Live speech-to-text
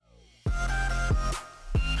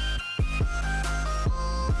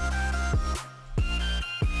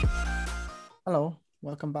Hello,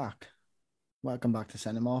 welcome back. Welcome back to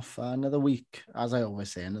Send Him Off. Another week, as I always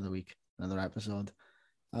say, another week, another episode.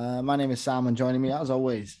 My name is Sam, and joining me, as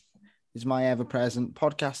always, is my ever-present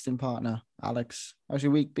podcasting partner, Alex. How's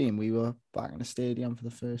your week been? We were back in the stadium for the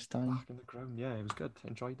first time. Back in the ground, yeah, it was good.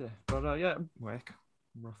 Enjoyed it. But yeah, work,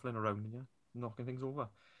 ruffling around, yeah, knocking things over.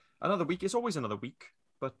 Another week. It's always another week,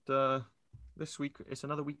 but this week it's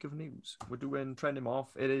another week of news. We're doing Trend Him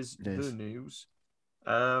Off. It is the news.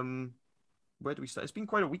 Where do we start? It's been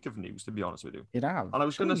quite a week of news, to be honest with you. It has. And I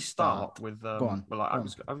was going to start with. Go on. Well, I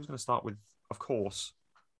was going to start with, of course,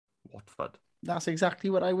 Watford. That's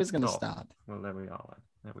exactly what I was going to start. Well, there we are.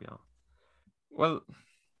 There we are. Well,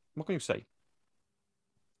 what can you say?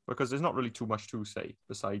 Because there's not really too much to say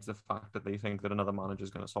besides the fact that they think that another manager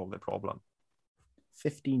is going to solve their problem.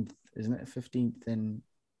 15th, isn't it? 15th in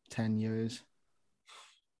 10 years.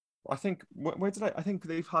 I think I think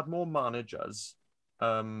they've had more managers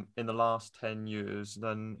in the last 10 years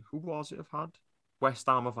than who was it have had? West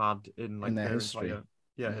Ham have had in like their history.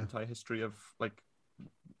 Entire history of like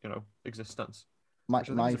existence. My is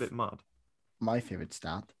a bit mad. My favorite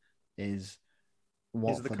stat is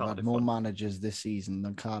Watford have had more managers this season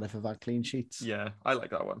than Cardiff have had clean sheets. Yeah, I like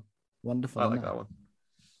that one. Wonderful. I like that one.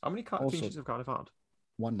 How many clean sheets have Cardiff had?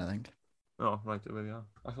 One, I think. Oh, right, there we are.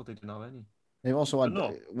 I thought they didn't have any. They've also had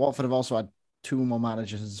Watford have also had two more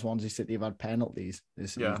managers, and Swansea City have had penalties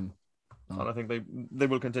this season. Yeah. And I think they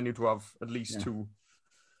will continue to have at least two.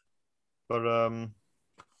 But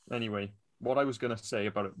anyway, what I was going to say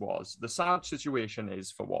about it was the sad situation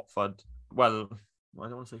is for Watford. Well, I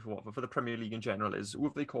don't want to say for Watford, for the Premier League in general is, who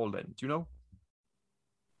have they called in? Do you know?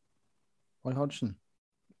 Roy Hodgson.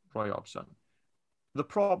 The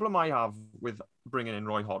problem I have with bringing in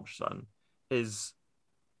Roy Hodgson is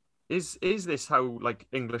this how like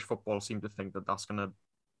English football seem to think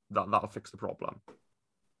that'll fix the problem?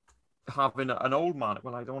 Having an old man.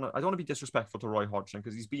 Well, I don't want to be disrespectful to Roy Hodgson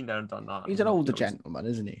because he's been there and done that. He's an older gentleman,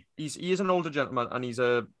 isn't he? He is an older gentleman, and he's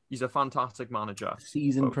a fantastic manager,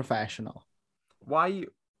 seasoned professional. Why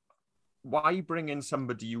bring in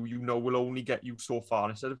somebody you know will only get you so far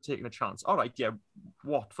instead of taking a chance? All right, yeah,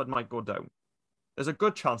 Watford might go down. There's a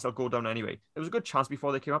good chance they'll go down anyway. There was a good chance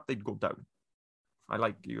before they came up they'd go down. I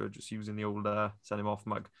like you're just using the old Send Him Off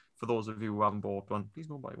mug. For those of you who haven't bought one, please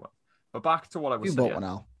go buy one. But back to what I was saying. You bought one,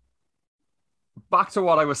 Al. Back to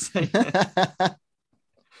what I was saying.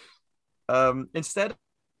 Instead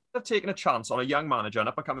of taking a chance on a young manager, an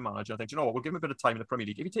up-and-coming manager, I think, you know what, we'll give him a bit of time in the Premier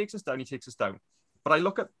League. If he takes us down, he takes us down. But I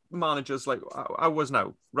look at managers like I was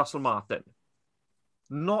now, Russell Martin.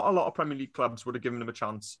 Not a lot of Premier League clubs would have given him a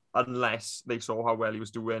chance unless they saw how well he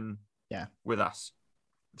was doing with us.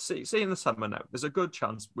 Say in the summer now, there's a good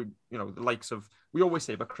chance the likes of, we always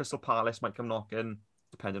say, but Crystal Palace might come knocking,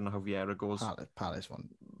 depending on how Vieira goes. Palace won't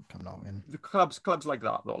come knocking. The clubs like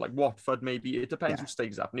that though, like Watford, maybe it depends who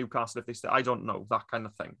stays up. Newcastle, if they stay, I don't know, that kind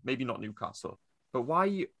of thing. Maybe not Newcastle, but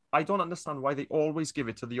why? I don't understand why they always give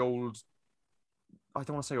it to the old. I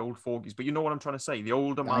don't want to say old fogies, but you know what I'm trying to say. The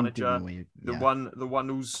older manager, the one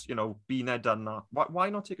who's been there, done that. Why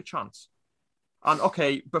not take a chance? And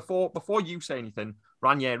okay, before you say anything,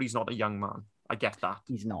 Ranieri's not a young man. I get that.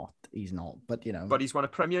 He's not. But But he's won a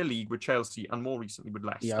Premier League with Chelsea and more recently with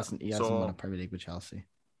Leicester. He hasn't won a Premier League with Chelsea.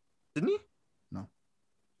 Didn't he? No.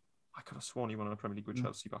 I could have sworn he won a Premier League with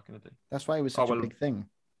Chelsea back in the day. That's why it was such a big thing.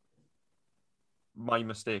 My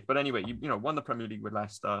mistake. But anyway, won the Premier League with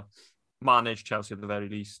Leicester, managed Chelsea at the very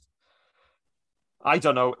least. I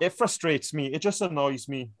don't know. It frustrates me. It just annoys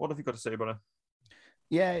me. What have you got to say about it?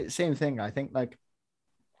 Yeah, same thing. I think like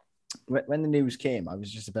when the news came, I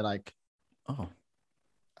was just a bit like, oh,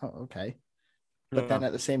 okay. But then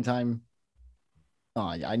at the same time,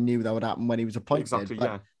 I knew that would happen when he was appointed. Exactly,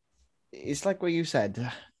 but it's like what you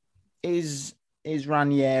said. Is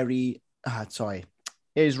Ranieri,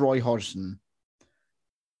 is Roy Hodgson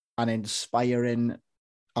an inspiring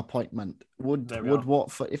appointment? Would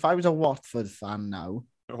Watford, if I was a Watford fan now,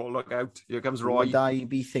 oh, look out, here comes Roy. Would I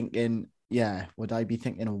be thinking,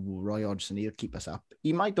 oh, Roy Hodgson, he'll keep us up.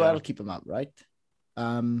 He might well keep him up, right?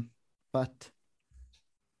 But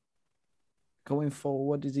going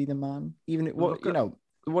forward, is he the man?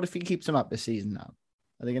 What if he keeps him up this season now?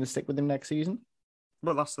 Are they going to stick with him next season?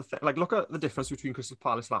 Well, that's the thing. Like, look at the difference between Crystal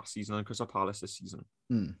Palace last season and Crystal Palace this season.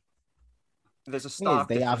 There's a stark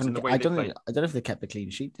difference in the way I don't know if they kept a clean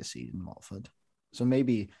sheet this season, Watford. So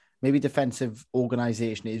maybe defensive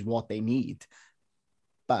organisation is what they need.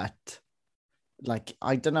 But like,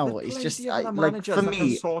 I don't know. It's just like for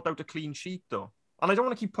me, sort out a clean sheet though. And I don't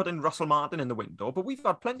want to keep putting Russell Martin in the window, but we've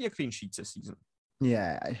had plenty of clean sheets this season.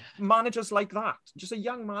 Yeah. Managers like that, just a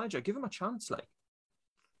young manager, give him a chance. Like,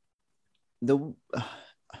 the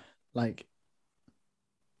like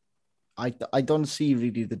I don't see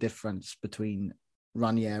really the difference between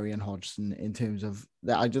Ranieri and Hodgson in terms of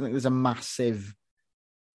that. I don't think there's a massive.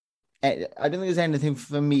 I don't think there's anything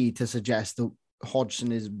for me to suggest that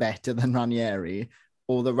Hodgson is better than Ranieri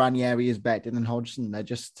or that Ranieri is better than Hodgson. They're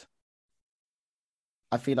just.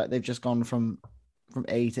 I feel like they've just gone from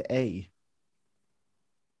A to A.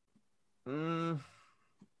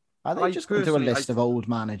 Are they just going through a list of old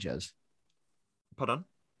managers? Pardon?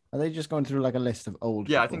 Are they just going through like a list of old?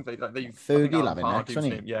 Yeah, people? I think they. Fergie Lavin next,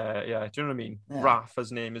 name. Yeah. Do you know what I mean? Yeah.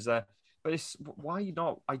 Rafa's name is there, but it's why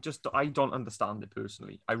not? I don't understand it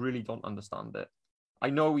personally. I really don't understand it. I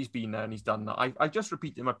know he's been there and he's done that. I just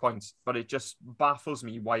repeated my points, but it just baffles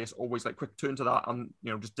me why it's always like quick turn to that and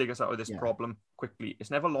just dig us out of this problem quickly.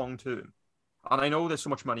 It's never long term. And I know there's so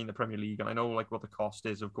much money in the Premier League, and I know like what the cost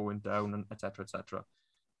is of going down and etc. etc.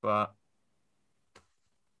 But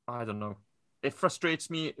I don't know. It frustrates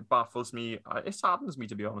me. It baffles me. It saddens me,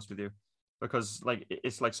 to be honest with you, because like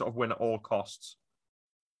it's like sort of win at all costs.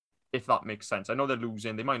 If that makes sense. I know they're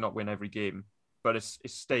losing. They might not win every game, but it's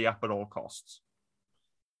stay up at all costs.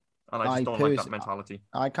 And I just don't like that mentality.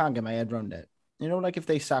 I can't get my head around it. Like if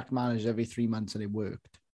they sacked managers every 3 months and it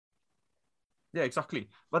worked. Yeah, exactly.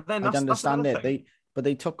 But then I'd understand it.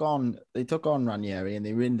 They took on Ranieri and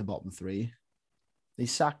they were in the bottom 3. They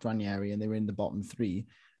sacked Ranieri and they were in the bottom 3.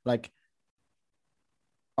 Like,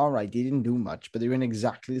 all right, they didn't do much, but they were in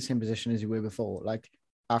exactly the same position as they were before. Like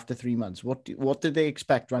after 3 months, what did they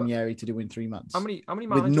expect Ranieri to do in 3 months? How many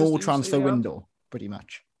with no transfer window, pretty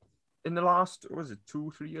much. In the last,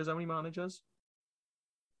 2-3 years? How many managers?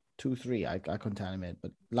 2-3. I couldn't tell him it, but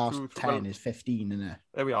last 10 is 15, isn't it?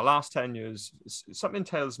 There we are. Last 10 years. Something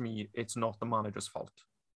tells me it's not the manager's fault.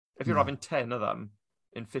 If you're having 10 of them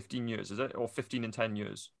in 15 years, is it? Or 15 in 10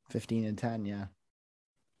 years? 15 and 10, yeah.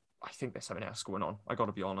 I think there's something else going on. I got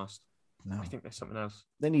to be honest. No. I think there's something else.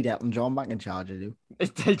 They need Elton John back in charge, they do.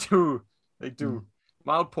 They do.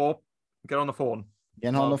 Mal Pope, get on the phone.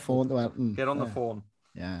 Get on the phone to Elton. Get on the phone.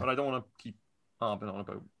 Yeah. But I don't want to keep harping on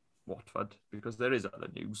about Watford because there is other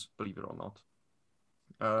news, believe it or not.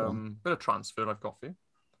 Bit of transfer I've got for you.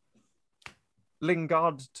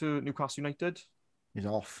 Lingard to Newcastle United. He's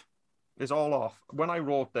off. It's all off. When I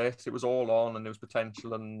wrote this, it was all on and there was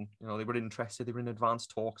potential and, they were interested. They were in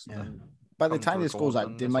advanced talks. Yeah. By the time this goes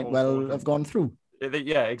out, they might well have gone through.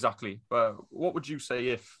 Yeah, exactly. But what would you say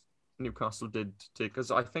if Newcastle did take...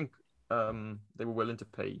 Because I think they were willing to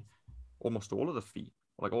pay almost all of the fee,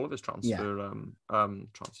 like all of his transfer.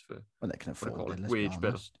 Transfer. Well, they can afford it. Wage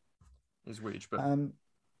bill. His wage bill.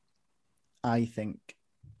 I think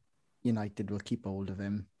United will keep hold of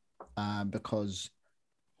him because...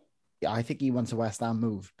 I think he wants a West Ham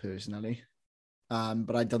move, personally.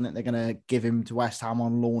 But I don't think they're going to give him to West Ham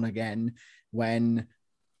on loan again when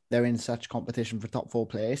they're in such competition for top 4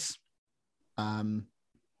 place.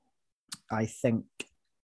 I think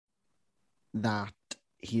that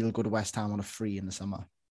he'll go to West Ham on a free in the summer,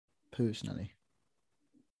 personally.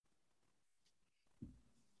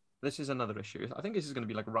 This is another issue. I think this is going to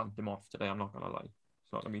be like rant him off today. I'm not going to lie.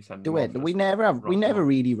 It's not going to be sending. Do it. We never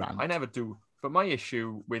really rant. I never do. But my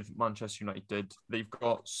issue with Manchester United, they've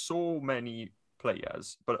got so many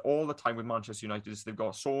players, but all the time with Manchester United is they've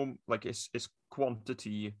got so it's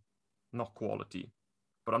quantity, not quality.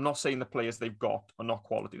 But I'm not saying the players they've got are not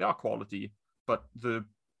quality. They are quality, but the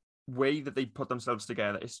way that they put themselves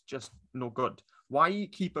together is just no good. Why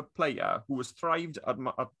keep a player who has thrived at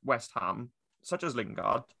West Ham, such as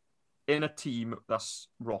Lingard, in a team that's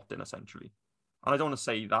rotten essentially? And I don't want to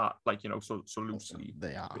say that so loosely.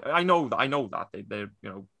 They are. I know that they're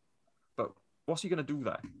but what's he going to do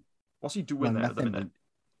there? What's he doing there at the minute?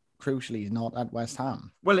 Crucially, he's not at West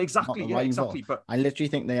Ham. Well, exactly, yeah, exactly. But I literally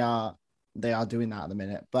think they are doing that at the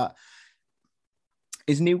minute. But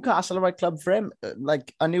is Newcastle the right club for him?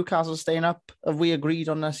 Are Newcastle staying up? Have we agreed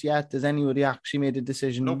on this yet? Has anybody actually made a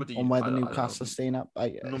decision on whether Newcastle's staying up?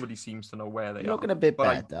 Nobody seems to know where they are. Looking a bit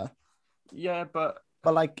better. Yeah, but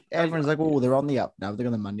everyone's like, oh, they're on the up now. They're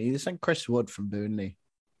going to money. It's like Chris Wood from Burnley.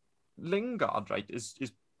 Lingard, right, is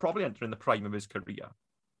probably entering the prime of his career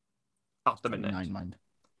at the minute.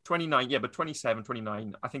 29, yeah, but 27,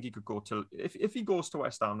 29, I think he could go till... If he goes to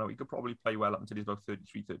West Ham now, he could probably play well up until he's about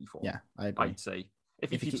 33, 34. Yeah, I agree. I'd say. If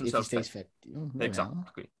he keeps himself fit.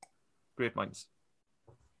 Exactly. Great minds.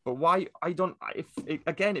 But why...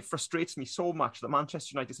 it frustrates me so much that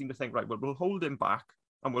Manchester United seem to think, right, well, we'll hold him back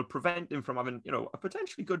and we'll prevent him from having, a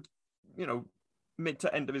potentially good, mid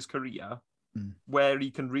to end of his career where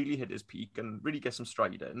he can really hit his peak and really get some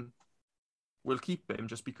stride in. we'll keep him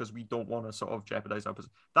just because we don't want to sort of jeopardize our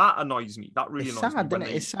position. That annoys me. That really It's annoys me. sad, isn't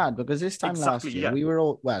it? It's sad because this time last Exactly, year, yeah. we were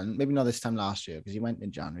all, well, maybe not this time last year because he went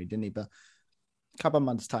in January, didn't he? But a couple of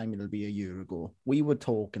months' time, it'll be a year ago. We were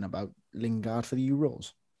talking about Lingard for the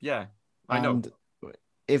Euros. Yeah, I know. And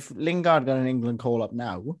if Lingard got an England call up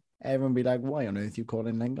now, everyone would be like, why on earth are you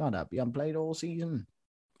calling Lingard up? He hasn't played all season.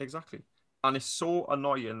 Exactly. And it's so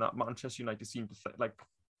annoying that Manchester United seem to think, like,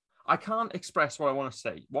 I can't express what I want to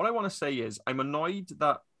say. What I want to say is I'm annoyed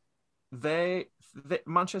that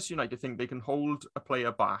Manchester United think they can hold a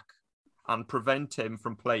player back and prevent him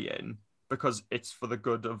from playing because it's for the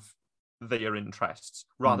good of their interests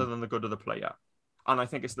rather than the good of the player. And I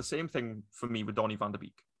think it's the same thing for me with Donny van de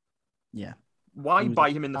Beek. Yeah. Why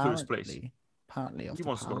buy him in the first place? Partly off he to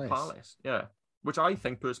wants Palace. to go to Palace, yeah, which I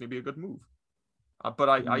think personally be a good move. But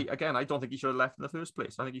I don't think he should have left in the first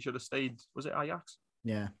place. I think he should have stayed. Was it Ajax?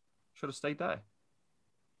 Yeah, should have stayed there.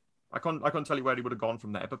 I can't tell you where he would have gone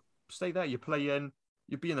from there, but stay there. You're playing.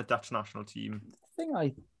 You'd be in the Dutch national team.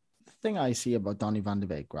 The thing I see about Donny van de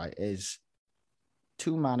Beek, right, is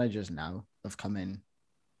two managers now have come in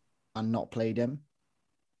and not played him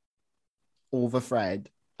over Fred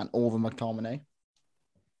and over McTominay.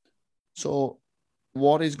 So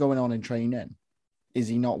what is going on in training? Is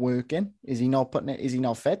he not working? Is he not putting it? Is he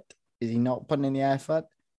not fit? Is he not putting in the effort?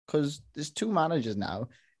 Because there's two managers now.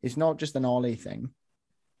 It's not just an Ollie thing.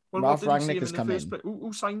 Well, Ralph what did he see Rangnick him has in come the first in. place?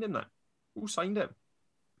 Who signed him then? Who signed him?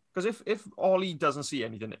 Because if Ollie doesn't see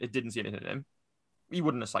anything, it didn't see anything in him, he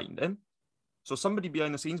wouldn't have signed him. So somebody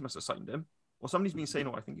behind the scenes must have signed him. Or somebody's been saying,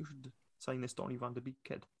 oh, I think you should sign this Donny van de Beek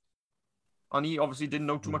kid. And he obviously didn't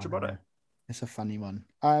know too much about it. It's a funny one.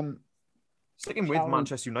 Sticking with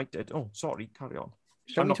Manchester United. Oh, sorry, carry on.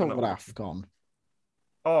 Shall we talk about AFCON?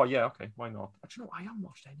 Oh, yeah, okay, why not? Actually, no, I haven't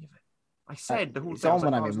watched any of it. I said the whole it's thing. on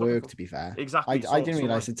when I'm in work, to be fair. Exactly. I didn't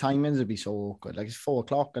realise the timings would be so awkward. Like, it's 4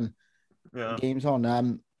 o'clock and the game's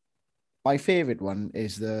on. My favourite one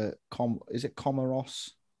is is it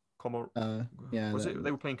Comoros? Yeah.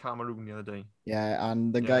 They were playing Cameroon the other day. Yeah,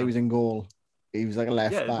 and the guy was in goal. He was like a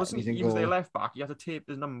left back. He was their left back. He had to tape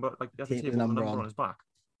his number, the number on his back.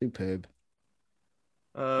 Superb.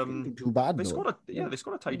 Too bad. They scored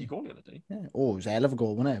a tidy goal the other day. Yeah. Oh, it was a hell of a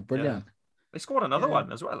goal, wasn't it? Brilliant. Yeah. They scored another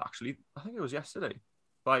one as well, actually. I think it was yesterday.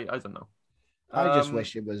 But I don't know. I just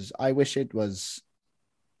wish it was. I wish it was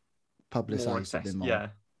publicized a bit more. Yeah,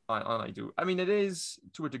 I do. I mean, it is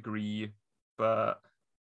to a degree, but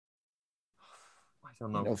I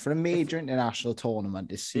don't know. You know, for a major international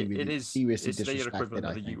tournament, it's seriously disrespected. Their equivalent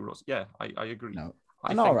of the Euros. Yeah, I agree. No.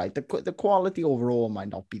 All right, the quality overall might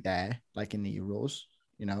not be there, like in the Euros,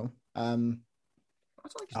 you know.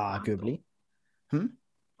 Arguably.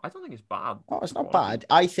 I don't think it's bad. Oh, it's not bad.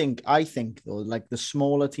 I think though, like the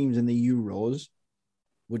smaller teams in the Euros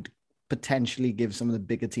would potentially give some of the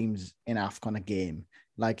bigger teams in AFCON a game.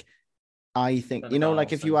 Like, I think, you know,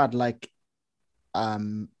 like if you had like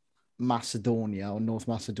Macedonia or North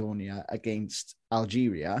Macedonia against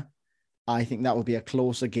Algeria, I think that would be a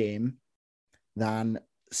closer game than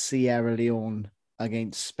Sierra Leone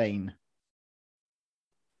against Spain.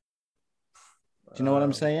 Do you know what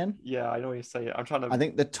I'm saying? Yeah, I know what you're saying. I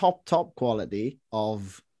think the top quality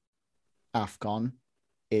of AFCON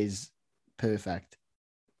is perfect.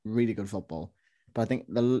 Really good football. But I think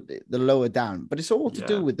the lower down, but it's all to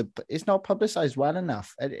do with it's not publicized well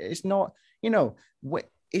enough. It's not, you know,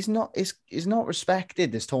 it's not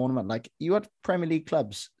respected, this tournament. Like, you had Premier League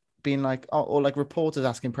clubs being like, or like reporters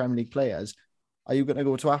asking Premier League players, are you going to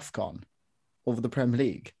go to AFCON over the Premier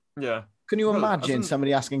League? Yeah. Can you imagine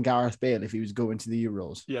somebody asking Gareth Bale if he was going to the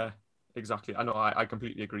Euros? Yeah, exactly. I know. I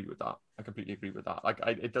completely agree with that. Like,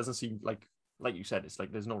 it doesn't seem like you said, it's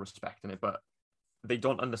like there's no respect in it, but they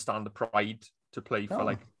don't understand the pride to play for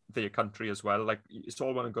like their country as well. Like, it's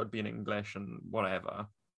all well and good being English and whatever,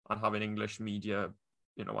 and having English media,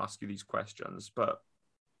 you know, ask you these questions. But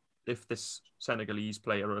if this Senegalese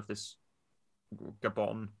player or if this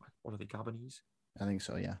Gabon, what are they, Gabonese? I think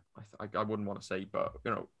so. Yeah. I wouldn't want to say, but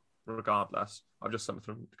you know. Regardless, I've just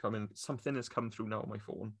something has come through now on my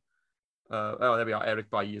phone. There we are.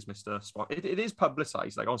 Eric Bailly is Mr. Spot. It is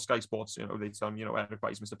publicized, like on Sky Sports. You know, they tell you know, Eric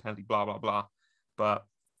Bailly is Mr. Penalty, blah blah blah. But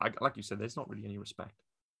like you said, there's not really any respect,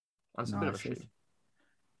 and it's a bit of a shame.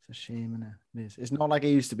 It's a shame, isn't it? It is. It's not like it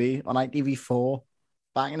used to be on ITV4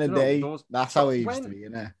 back in the day. That's how it used to be, you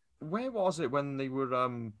know. Where was it when they were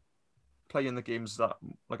playing the games that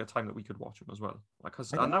like a time that we could watch them as well? Like,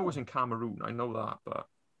 because I know it was in Cameroon. I know that, but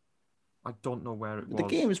I don't know where it was. The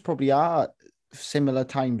games probably are similar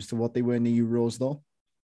times to what they were in the Euros, though.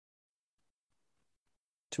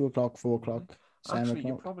 2 o'clock, 4 o'clock. Actually,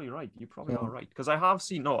 you're probably right. You probably are right. Because I have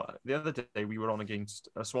seen, no, the other day we were on against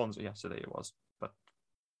Swansea yesterday, it was, but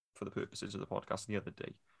for the purposes of the podcast, the other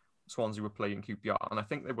day, Swansea were playing QPR, and I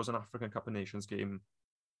think there was an African Cup of Nations game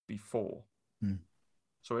before.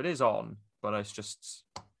 So it is on, but it's just...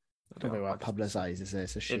 I don't know what publicised is this.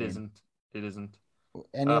 It's a shame. It isn't.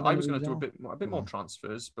 I was going to do a bit more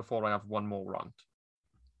transfers before I have one more rant.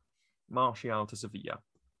 Martial to Sevilla.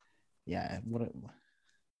 Yeah,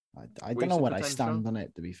 I don't know where I stand on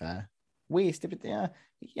it, to be fair. Wasted, but yeah,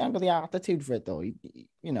 he ain't got the attitude for it, though.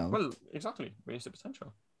 You know. Well, exactly. Wasted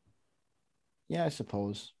potential. Yeah, I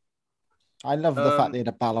suppose. I love the fact they had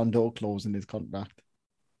a Ballon d'Or clause in his contract.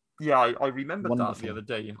 Yeah, I remembered that the other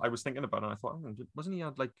day. I was thinking about it and I thought, wasn't he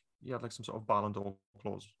had some sort of Ballon d'Or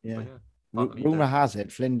clause? Yeah. Rumour has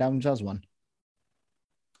it, Flynn Downs has one.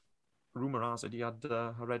 Rumour has it, he had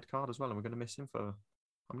a red card as well, and we're going to miss him for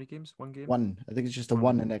how many games? One game? One. I think it's just a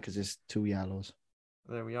one in there because it's 2 yellows.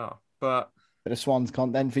 There we are. But bit of Swans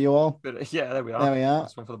content for you all. Yeah, there we are.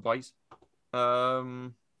 That's one for the boys.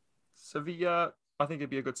 Sevilla, I think it'd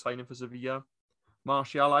be a good signing for Sevilla.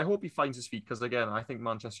 Martial, I hope he finds his feet because, again, I think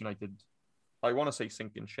Manchester United, I want to say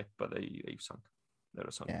sinking ship, but they've sunk. They're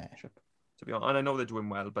a sunken ship, to be honest. And I know they're doing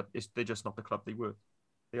well, but they're just not the club they were.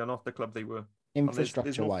 They are not the club they were.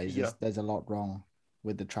 Infrastructure-wise, there's a lot wrong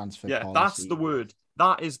with the transfer policy. Yeah, that's the word.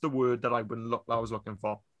 That is the word that I was looking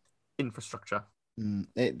for. Infrastructure.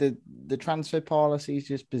 The transfer policy is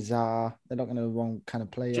just bizarre. They're not going to the wrong kind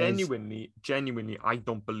of players. Genuinely, I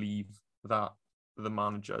don't believe that the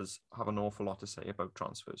managers have an awful lot to say about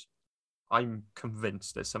transfers. I'm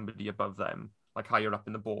convinced there's somebody above them, like higher up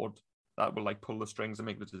in the board, that will like pull the strings and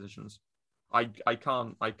make the decisions. I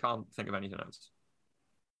can't think of anything else.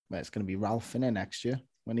 Well, it's going to be Ralph in it next year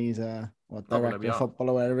when he's director of football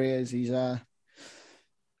or whatever he is. He's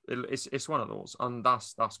It's one of those, and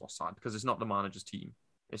that's what's sad because it's not the manager's team.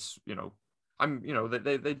 It's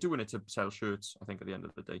they're doing it to sell shirts. I think at the end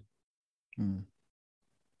of the day.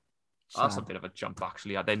 That's a bit of a jump,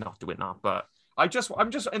 actually. They're not doing that, but I'm just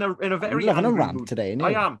in a very angry rant mood today.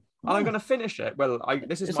 I am, and I'm going to finish it. Well,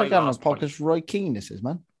 this is it's my like last podcast. Roy Keane, this is,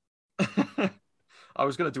 man. I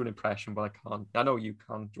was going to do an impression, but I can't. I know you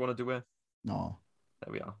can. Do you want to do it? No.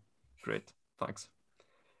 There we are. Great. Thanks.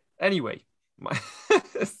 Anyway, my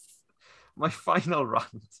final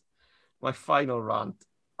rant.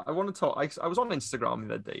 I want to talk. I was on Instagram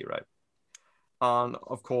the other day, right? And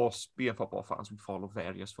of course, being football fans, we follow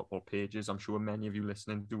various football pages. I'm sure many of you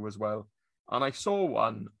listening do as well. And I saw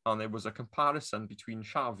one, and there was a comparison between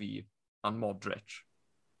Xavi and Modric.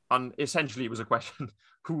 And essentially, it was a question,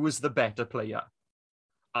 who was the better player?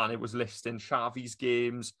 And it was listing Xavi's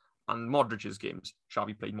games and Modric's games.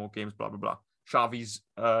 Xavi played more games, blah, blah, blah. Xavi's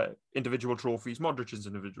individual trophies, Modric's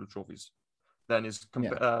individual trophies. Then his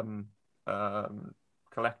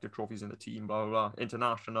collective trophies in the team, blah, blah, blah.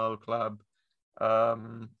 International, club,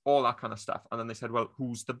 all that kind of stuff. And then they said, well,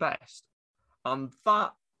 who's the best? And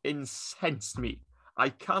that incensed me. I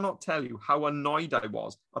cannot tell you how annoyed I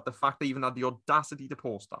was at the fact they even had the audacity to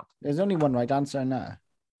post that. There's only one right answer now.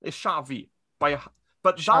 It's Xavi. But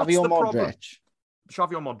Xavi that's or the Modric? problem.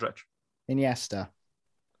 Xavi or Modric? Iniesta.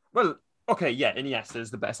 Well, okay, yeah, Iniesta is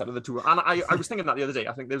the best out of the two. And I was thinking that the other day.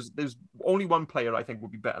 I think there's only one player I think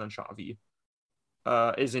would be better than Xavi.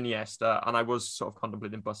 Is Iniesta, and I was sort of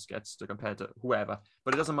contemplating Busquets to compare to whoever,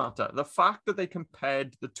 but it doesn't matter. The fact that they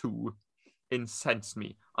compared the two incensed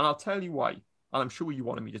me, and I'll tell you why. And I'm sure you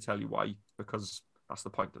wanted me to tell you why, because that's the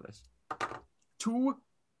point of this.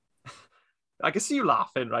 I can see you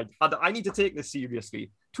laughing, right? I need to take this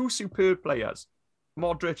seriously. Two superb players,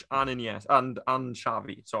 Modric and Iniesta, and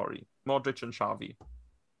Xavi. Sorry, Modric and Xavi.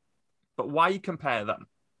 But why compare them?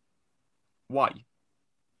 Why?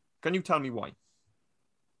 Can you tell me why?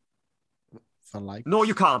 For like? No,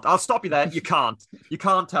 you can't. I'll stop you there. You can't. You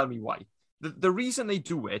can't tell me why. The reason they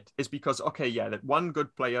do it is because, okay, yeah, that one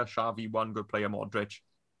good player, Xavi, one good player, Modric,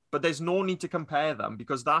 but there's no need to compare them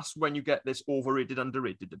because that's when you get this overrated,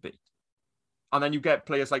 underrated debate. And then you get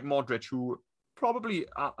players like Modric, who probably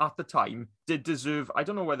at the time did deserve, I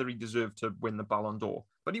don't know whether he deserved to win the Ballon d'Or,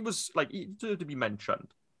 but he deserved to be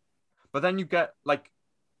mentioned. But then you get, like,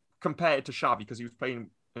 compared to Xavi, because he was playing,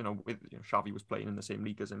 Xavi was playing in the same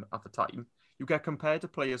league as him at the time, you get compared to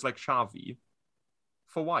players like Xavi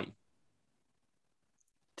for why?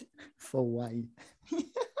 For why?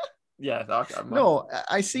 Yeah. No,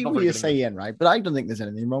 I see what you're saying, right? But I don't think there's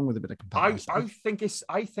anything wrong with a bit of comparison.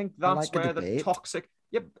 I think that's where the toxic...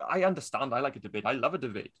 Yeah, I understand. I like a debate. I love a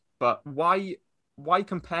debate. But why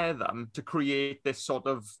compare them to create this sort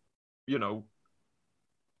of, I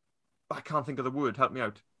can't think of the word. Help me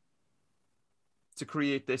out. To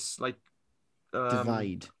create this, like,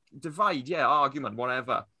 divide, yeah, argument,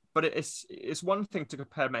 whatever. But it's one thing to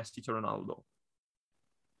compare Messi to Ronaldo,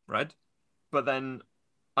 right? But then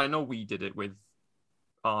I know we did it with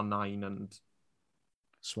R9 and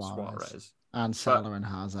Suarez. and Salah and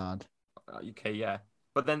Hazard. Okay, yeah.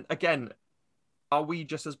 But then again, are we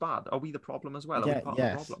just as bad? Are we the problem as well? Are we part of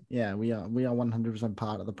the problem? Yeah, we are 100%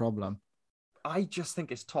 part of the problem. I just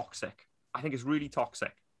think it's toxic. I think it's really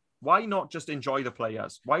toxic. Why not just enjoy the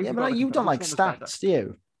players? Why? Yeah, but you don't like stats, do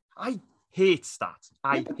you? I hate stats.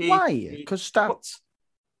 Why? Because stats.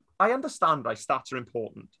 I understand why stats are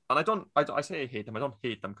important, and I say I hate them. I don't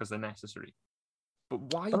hate them because they're necessary.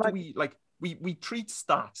 But why do we treat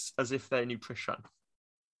stats as if they're nutrition?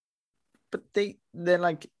 But they're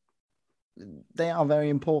like, they are very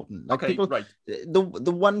important. Like, okay, people, right. The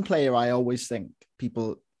one player I always think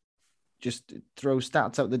people just throw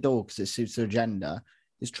stats out the door because it suits their agenda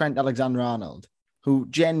is Trent Alexander-Arnold, who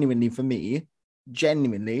genuinely, for me,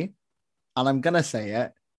 and I'm going to say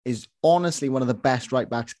it, is honestly one of the best right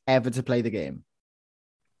backs ever to play the game.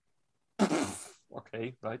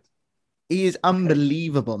 Okay, right. He is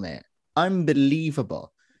unbelievable, mate.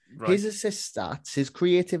 Unbelievable. Right. His assist stats, his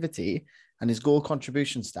creativity, and his goal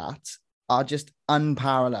contribution stats are just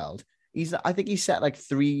unparalleled. I think he set like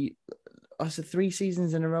 3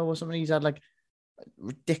 seasons in a row or something. He's had like a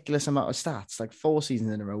ridiculous amount of stats, like 4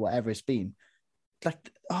 seasons in a row, whatever it's been.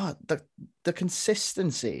 Like, the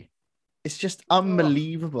consistency. It's just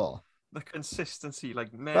unbelievable. The consistency,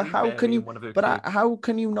 like Mary, but how can you? But how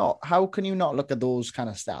can you not? How can you not look at those kind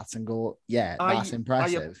of stats and go, "Yeah, that's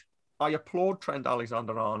impressive." I applaud Trent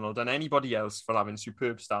Alexander-Arnold and anybody else for having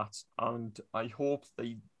superb stats, and I hope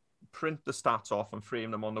they print the stats off and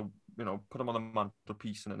frame them on the, put them on the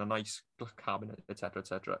mantelpiece and in a nice cabinet, etc.,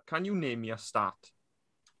 etc. Can you name me a stat,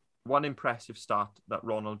 one impressive stat that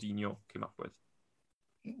Ronaldinho came up with?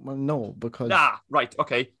 Well, no, because... right,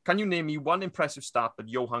 okay. Can you name me one impressive stat that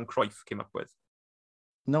Johan Cruyff came up with?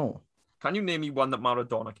 No. Can you name me one that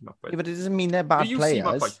Maradona came up with? Yeah, but it doesn't mean they're bad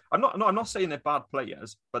players. I'm not saying they're bad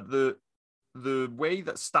players, but the way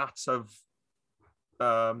that stats have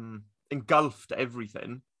engulfed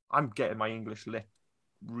everything. I'm getting my English lit.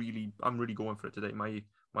 I'm really going for it today. My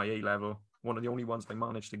A level, one of the only ones I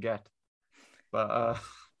managed to get. But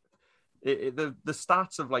the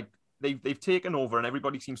stats of like. They've taken over and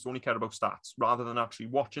everybody seems to only care about stats rather than actually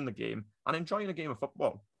watching the game and enjoying a game of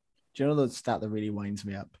football. Do you know the stat that really winds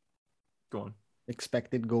me up? Go on.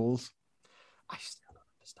 Expected goals. I still don't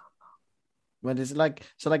understand that. When it's like,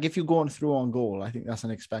 so like if you go on through on goal, I think that's an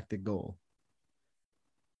expected goal.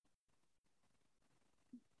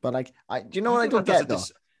 But like, do you know what I don't get though?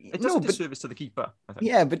 It does a disservice to the keeper, I think.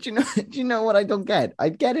 Yeah, but do you know what I don't get?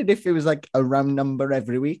 I'd get it if it was like a round number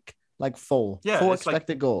every week, like 4. Yeah, 4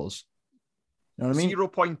 expected goals. You know what I mean?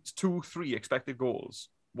 0.23 expected goals,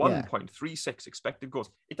 1.36 expected goals.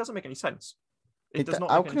 It doesn't make any sense. It does not.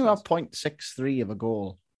 How can you have 0.63 of a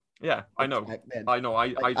goal? Yeah, I know. I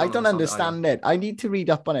don't understand it. I need to read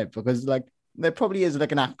up on it because like there probably is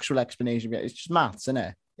like an actual explanation. It's just maths, isn't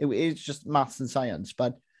it? It's just maths and science.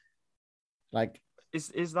 But like,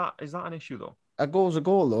 is that an issue though? A goal's a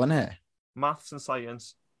goal though, isn't it? Maths and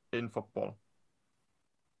science in football.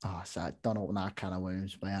 Oh, so don't open that can of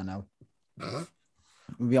worms, but I know.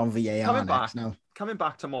 We'll be on VAR next now. Coming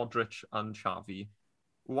back to Modric and Xavi,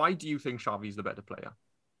 why do you think Xavi's the better player?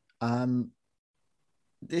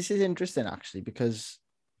 This is interesting actually because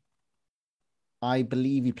I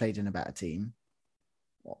believe he played in a better team.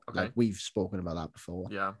 Okay. Like we've spoken about that before.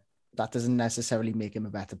 Yeah. That doesn't necessarily make him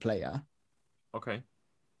a better player. Okay.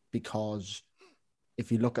 Because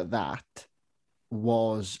if you look at that,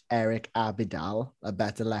 was Eric Abidal a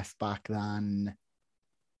better left back than,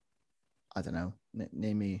 I don't know,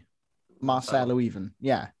 name me, Marcelo even?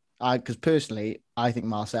 Yeah. Because personally, I think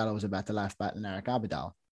Marcelo was a better left back than Eric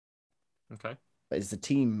Abidal. Okay. But is the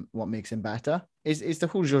team what makes him better? Is the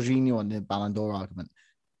whole Jorginho and the Ballon d'Or argument?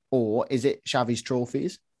 Or is it Xavi's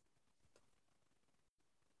trophies?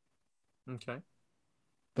 Okay.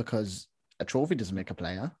 Because a trophy doesn't make a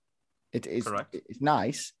player. It is. Correct. It's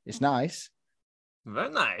nice. It's nice.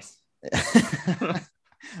 Very nice.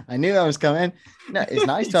 I knew that was coming. No, it's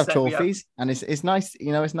nice to have trophies, and it's nice.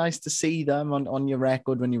 You know, it's nice to see them on your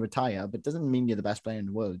record when you retire. But it doesn't mean you're the best player in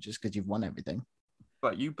the world just because you've won everything.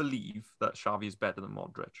 But you believe that Xavi is better than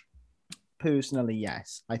Modric? Personally,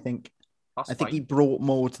 yes. I think fine. He brought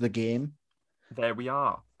more to the game. There we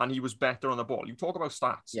are, and he was better on the ball. You talk about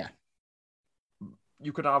stats. Yeah.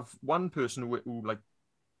 You could have one person who like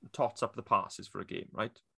tots up the passes for a game,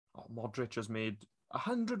 right? Oh, Modric has made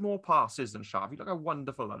 100 more passes than Xavi. Look how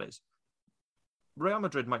wonderful that is. Real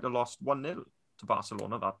Madrid might have lost 1-0 to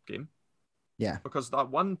Barcelona that game. Yeah. Because that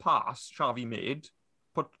one pass Xavi made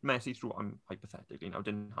put Messi through. I'm hypothetically now,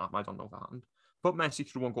 didn't happen. I don't know if that happened. Put Messi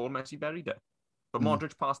through one goal. Messi buried it. But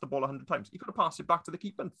Modric passed the ball 100 times. He could have passed it back to the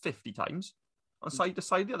keeper 50 times, and side to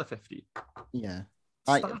side the other 50. Yeah.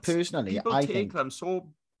 Stats, people I take think them so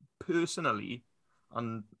personally.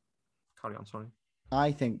 And carry on, sorry.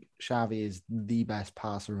 I think Xavi is the best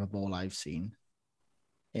passer of a ball I've seen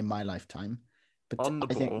in my lifetime. But On the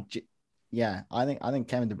ball. I think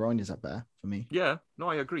Kevin De Bruyne is up there for me. Yeah, no,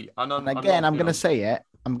 I agree. And again, I'm gonna say it.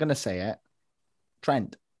 I'm gonna say it.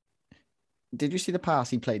 Trent, did you see the pass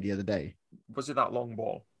he played the other day? Was it that long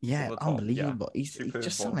ball? Yeah, unbelievable. Yeah. He's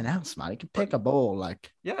just ball. something else, man. He can pick a ball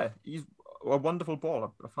like. Yeah, he's a wonderful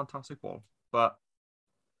ball, a fantastic ball. But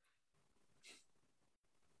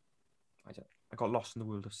I got lost in the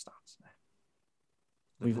world of stats.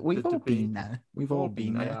 We've all been there. We've all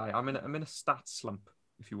been there. I'm in a stats slump,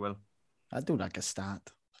 if you will. I do like a stat.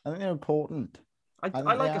 I think they're important. I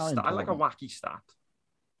like a stat. I like a wacky stat.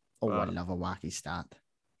 Oh, I love a wacky stat.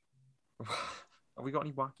 Have we got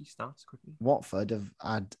any wacky stats quickly? Watford have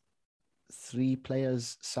had 3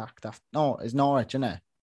 players sacked after. No, it's Norwich, isn't it?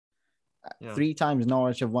 Yeah. 3 times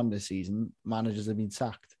Norwich have won this season. Managers have been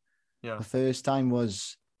sacked. Yeah. The first time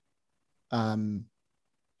was Farke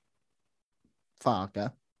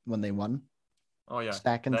when they won. Oh yeah.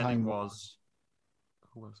 Second then time it was.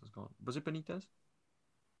 Who else has gone? Was it Benitez?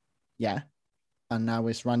 Yeah, and now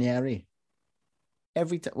it's Ranieri.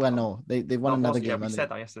 Every time, well, no, they won another game. Yeah, we said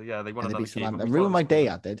that yesterday. Yeah, they won another game. It ruined my day.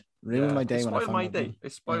 I did. Ruined my day. It spoiled my day.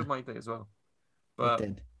 It spoiled my day as well. But it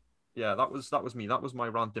did. Yeah, that was me. That was my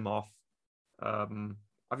rant him off. Have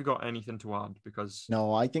you got anything to add? Because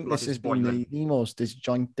no, I think this has been the most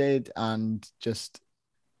disjointed and just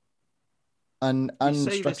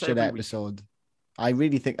unstructured episode. I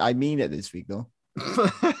really think I mean it this week though.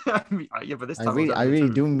 Yeah, but this time I really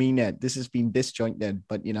do mean it. This has been disjointed,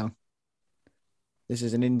 but you know, this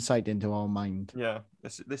is an insight into our mind. Yeah,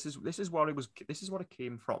 this is what it was. This is what it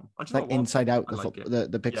came from. It's like Inside Out,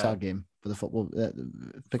 the Pixar game for the football,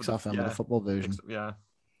 Pixar film, the football version. Yeah,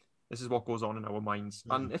 this is what goes on in our minds.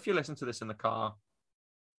 And if you listen to this in the car,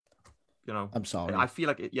 you know, I'm sorry. I feel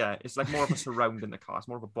like it's like more of a surround in the car. It's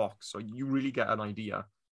more of a box, so you really get an idea.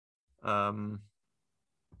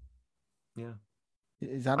 Yeah.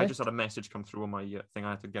 Is that I just had a message come through on my thing. I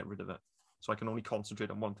had to get rid of it, so I can only concentrate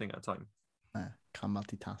on one thing at a time. Can't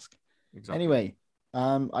multitask. Exactly. Anyway,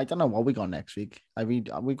 I don't know what we got next week. We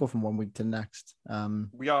go from one week to the next.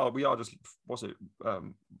 We are just what's it?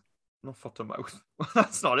 Not foot to mouth.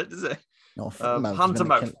 That's not it, is it? No, foot to mouth. Hand to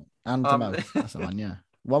mouth. Hand to mouth. That's the one. Yeah,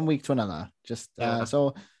 1 week to another. Just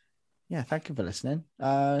so. Yeah, thank you for listening.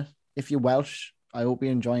 If you're Welsh, I hope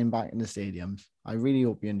you're enjoying back in the stadiums. I really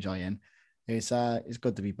hope you're enjoying. It's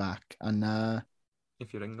good to be back. And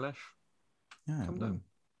if you're English, come down.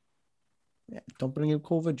 Yeah, don't bring your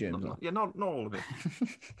COVID germs. Not all of it.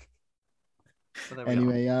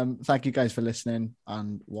 Anyway, thank you guys for listening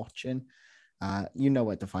and watching. You know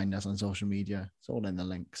where to find us on social media. It's all in the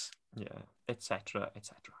links. Yeah, etc.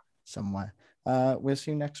 Somewhere. We'll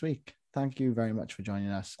see you next week. Thank you very much for joining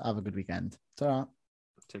us. Have a good weekend. Ta-ra.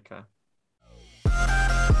 Take care.